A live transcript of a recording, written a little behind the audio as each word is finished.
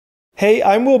Hey,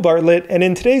 I'm Will Bartlett, and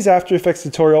in today's After Effects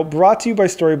tutorial brought to you by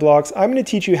Storyblocks, I'm going to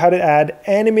teach you how to add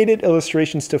animated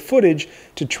illustrations to footage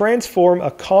to transform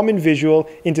a common visual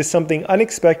into something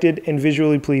unexpected and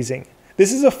visually pleasing.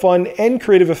 This is a fun and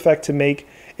creative effect to make,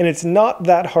 and it's not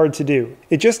that hard to do.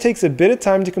 It just takes a bit of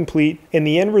time to complete, and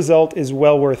the end result is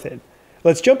well worth it.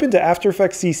 Let's jump into After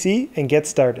Effects CC and get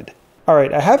started.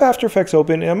 Alright, I have After Effects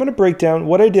open, and I'm going to break down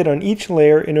what I did on each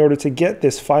layer in order to get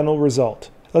this final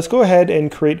result. Let's go ahead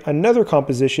and create another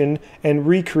composition and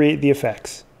recreate the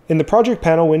effects. In the project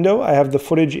panel window, I have the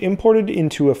footage imported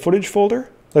into a footage folder.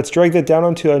 Let's drag that down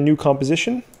onto a new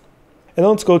composition. And then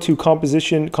let's go to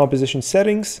composition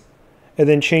settings, and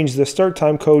then change the start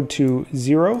time code to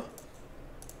 0.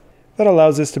 That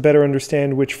allows us to better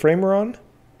understand which frame we're on.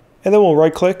 And then we'll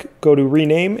right click, go to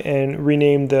rename, and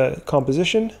rename the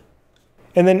composition.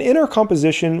 And then in our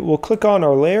composition, we'll click on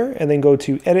our layer and then go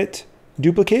to edit,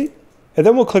 duplicate. And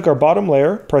then we'll click our bottom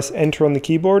layer, press enter on the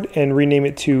keyboard, and rename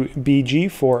it to BG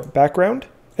for background.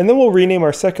 And then we'll rename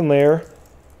our second layer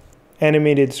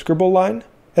animated scribble line.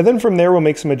 And then from there we'll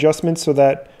make some adjustments so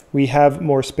that we have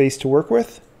more space to work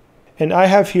with. And I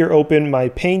have here open my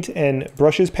paint and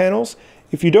brushes panels.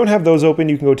 If you don't have those open,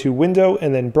 you can go to window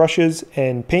and then brushes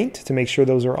and paint to make sure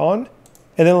those are on.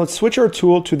 And then let's switch our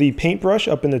tool to the paintbrush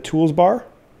up in the tools bar.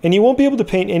 And you won't be able to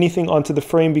paint anything onto the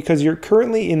frame because you're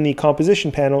currently in the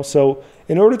composition panel. So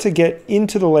in order to get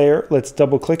into the layer, let's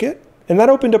double click it. And that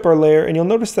opened up our layer, and you'll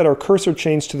notice that our cursor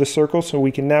changed to the circle, so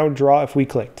we can now draw if we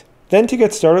clicked. Then to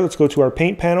get started, let's go to our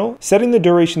paint panel. Setting the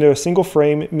duration to a single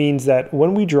frame means that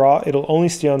when we draw, it'll only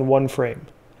stay on one frame.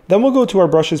 Then we'll go to our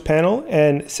brushes panel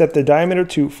and set the diameter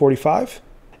to 45.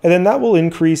 And then that will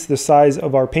increase the size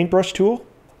of our paintbrush tool.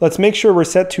 Let's make sure we're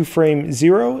set to frame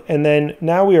 0, and then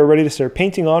now we are ready to start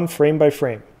painting on frame by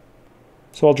frame.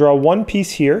 So I'll draw one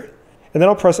piece here, and then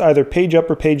I'll press either page up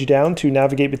or page down to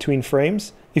navigate between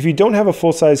frames. If you don't have a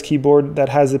full-size keyboard that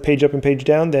has the page up and page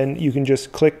down, then you can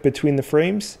just click between the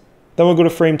frames. Then we'll go to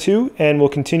frame 2, and we'll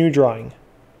continue drawing.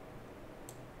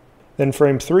 Then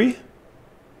frame 3,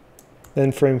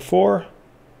 then frame 4,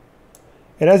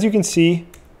 and as you can see,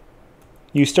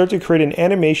 you start to create an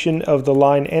animation of the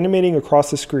line animating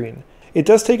across the screen. It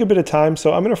does take a bit of time,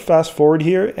 so I'm going to fast forward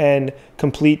here and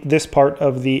complete this part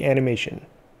of the animation.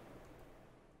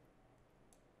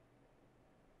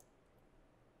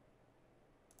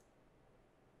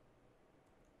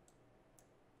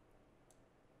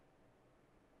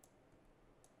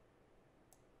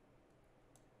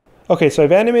 Okay, so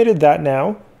I've animated that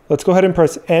now. Let's go ahead and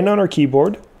press N on our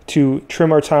keyboard to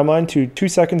trim our timeline to 2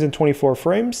 seconds and 24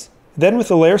 frames. Then with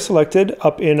the layer selected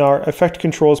up in our Effect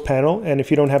Controls panel, and if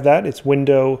you don't have that, it's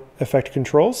Window, Effect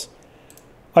Controls.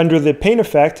 Under the Paint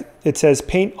effect, it says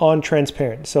Paint on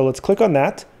Transparent. So let's click on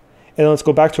that, and let's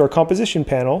go back to our Composition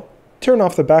panel, turn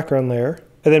off the background layer,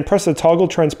 and then press the Toggle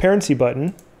Transparency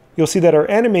button. You'll see that our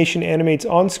animation animates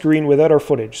on screen without our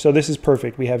footage. So this is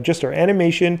perfect. We have just our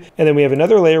animation, and then we have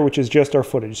another layer which is just our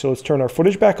footage. So let's turn our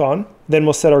footage back on. Then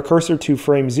we'll set our cursor to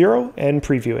frame 0 and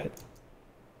preview it.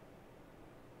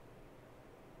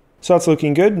 So that's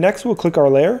looking good. Next, we'll click our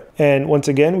layer, and once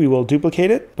again, we will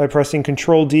duplicate it by pressing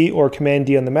Ctrl D or Command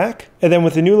D on the Mac. And then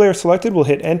with the new layer selected, we'll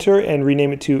hit Enter and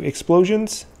rename it to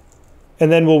Explosions.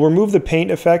 And then we'll remove the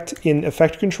paint effect in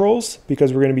Effect Controls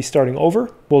because we're going to be starting over.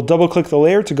 We'll double click the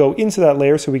layer to go into that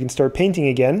layer so we can start painting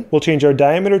again. We'll change our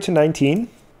diameter to 19,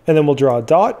 and then we'll draw a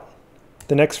dot.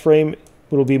 The next frame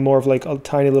will be more of like a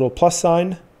tiny little plus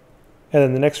sign. And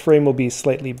then the next frame will be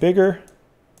slightly bigger.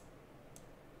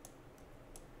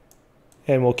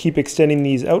 And we'll keep extending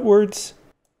these outwards.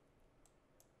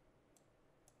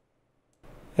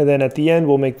 And then at the end,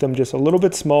 we'll make them just a little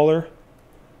bit smaller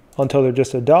until they're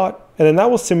just a dot. And then that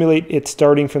will simulate it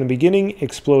starting from the beginning,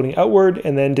 exploding outward,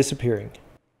 and then disappearing.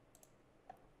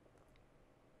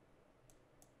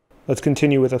 Let's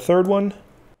continue with a third one.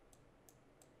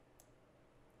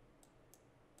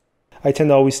 I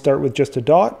tend to always start with just a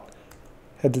dot,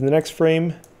 head to the next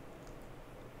frame,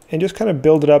 and just kind of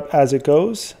build it up as it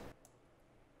goes.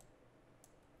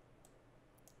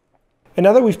 And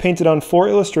now that we've painted on 4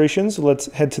 illustrations, let's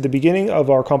head to the beginning of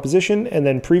our composition and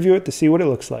then preview it to see what it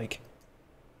looks like.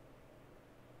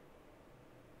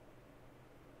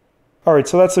 Alright,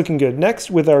 so that's looking good.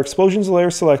 Next, with our explosions layer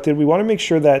selected, we want to make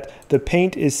sure that the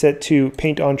paint is set to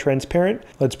Paint on Transparent.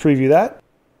 Let's preview that.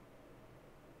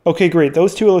 Okay, great.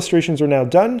 Those 2 illustrations are now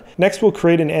done. Next, we'll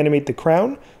create and animate the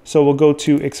crown. So we'll go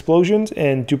to Explosions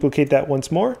and duplicate that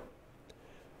once more.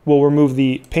 We'll remove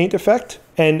the paint effect,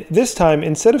 and this time,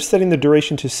 instead of setting the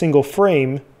duration to single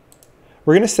frame,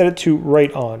 we're going to set it to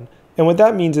right on. And what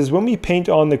that means is when we paint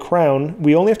on the crown,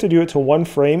 we only have to do it to one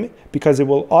frame because it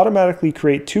will automatically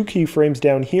create 2 keyframes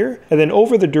down here. And then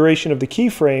over the duration of the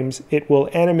keyframes, it will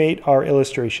animate our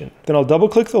illustration. Then I'll double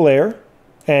click the layer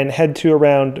and head to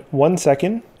around 1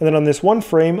 second. And then on this one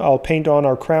frame, I'll paint on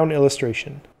our crown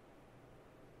illustration.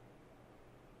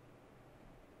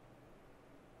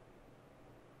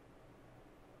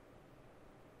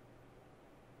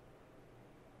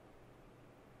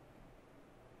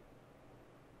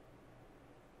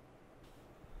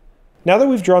 Now that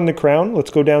we've drawn the crown, let's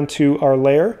go down to our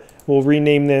layer. We'll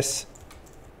rename this,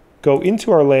 go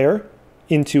into our layer,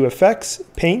 into Effects,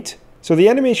 Paint. So the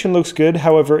animation looks good,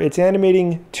 however, it's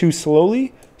animating too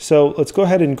slowly. So let's go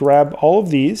ahead and grab all of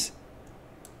these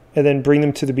and then bring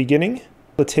them to the beginning.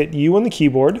 Let's hit U on the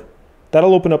keyboard.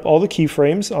 That'll open up all the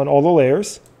keyframes on all the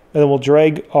layers. And then we'll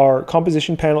drag our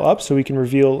composition panel up so we can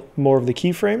reveal more of the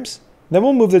keyframes. Then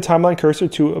we'll move the timeline cursor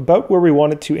to about where we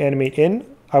want it to animate in.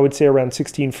 I would say around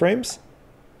 16 frames.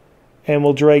 And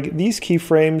we'll drag these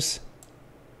keyframes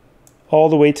all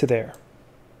the way to there.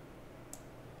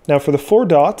 Now for the 4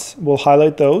 dots, we'll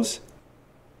highlight those.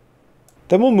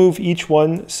 Then we'll move each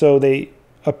one so they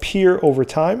appear over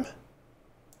time.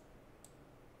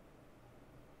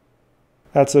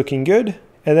 That's looking good.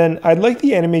 And then I'd like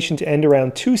the animation to end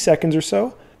around 2 seconds or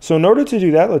so. So in order to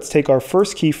do that, let's take our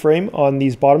first keyframe on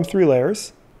these bottom 3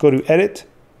 layers, go to Edit,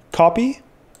 Copy,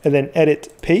 and then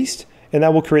Edit, Paste, and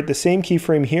that will create the same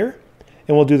keyframe here,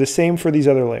 and we'll do the same for these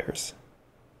other layers.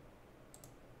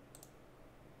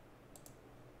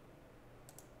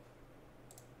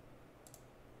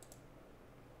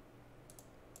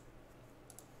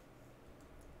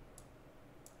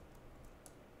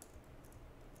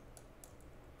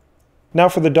 Now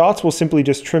for the dots, we'll simply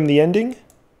just trim the ending.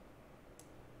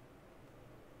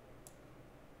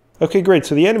 Okay, great.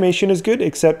 So the animation is good,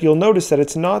 except you'll notice that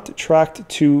it's not tracked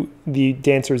to the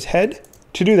dancer's head.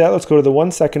 To do that, let's go to the 1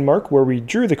 second mark where we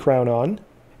drew the crown on.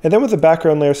 And then with the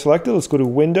background layer selected, let's go to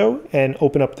Window and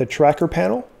open up the Tracker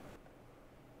panel.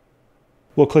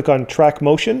 We'll click on Track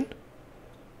Motion.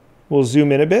 We'll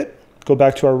zoom in a bit, go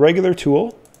back to our regular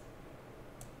tool,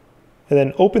 and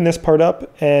then open this part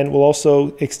up, and we'll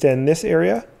also extend this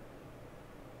area.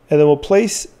 And then we'll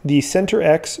place the center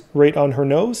X right on her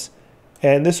nose.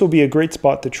 And this will be a great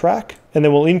spot to track. And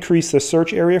then we'll increase the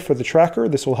search area for the tracker.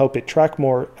 This will help it track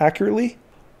more accurately.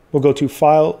 We'll go to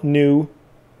File, New,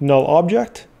 Null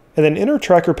Object. And then in our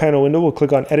tracker panel window, we'll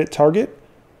click on Edit Target.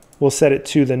 We'll set it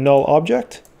to the null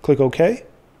object. Click OK.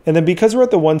 And then because we're at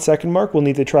the 1 second mark, we'll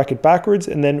need to track it backwards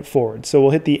and then forward. So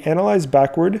we'll hit the Analyze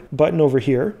Backward button over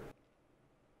here.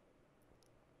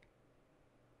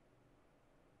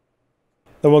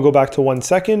 Then we'll go back to 1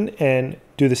 second and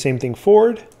do the same thing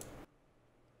forward.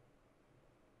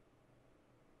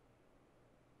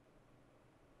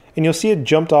 And you'll see it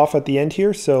jumped off at the end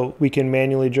here, so we can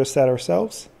manually adjust that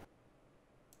ourselves.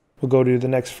 We'll go to the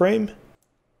next frame.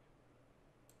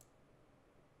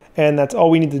 And that's all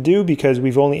we need to do because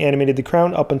we've only animated the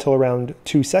crown up until around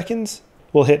 2 seconds.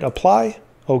 We'll hit Apply,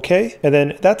 OK, and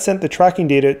then that sent the tracking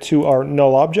data to our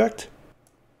null object.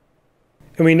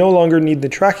 And we no longer need the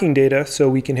tracking data, so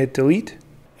we can hit Delete.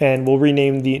 And we'll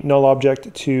rename the null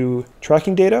object to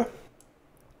Tracking Data.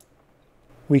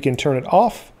 We can turn it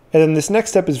off. And then this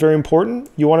next step is very important.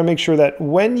 You want to make sure that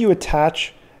when you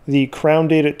attach the crown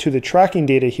data to the tracking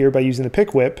data here by using the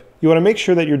pick whip, you want to make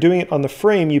sure that you're doing it on the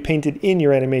frame you painted in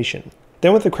your animation.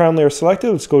 Then with the crown layer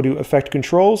selected, let's go to Effect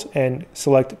Controls and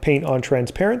select Paint on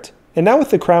Transparent. And now with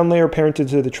the crown layer parented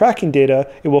to the tracking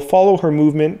data, it will follow her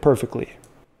movement perfectly.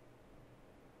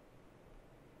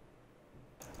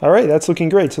 All right, that's looking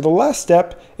great. So the last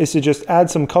step is to just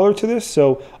add some color to this.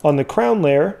 So on the crown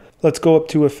layer, let's go up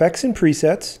to Effects and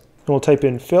Presets, and we'll type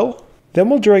in Fill. Then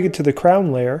we'll drag it to the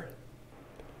crown layer,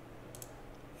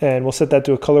 and we'll set that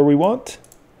to a color we want.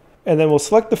 And then we'll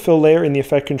select the fill layer in the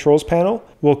Effect Controls panel.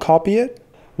 We'll copy it,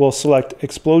 we'll select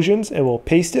Explosions, and we'll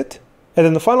paste it. And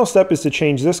then the final step is to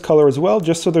change this color as well,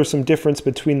 just so there's some difference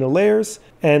between the layers.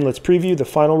 And let's preview the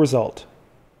final result.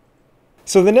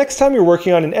 So the next time you're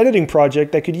working on an editing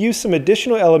project that could use some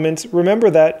additional elements, remember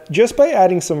that just by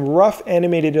adding some rough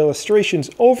animated illustrations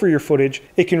over your footage,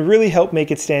 it can really help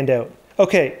make it stand out.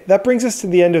 Okay, that brings us to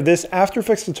the end of this After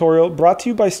Effects tutorial brought to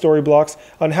you by Storyblocks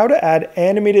on how to add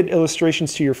animated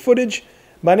illustrations to your footage.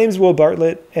 My name is Will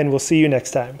Bartlett, and we'll see you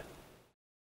next time.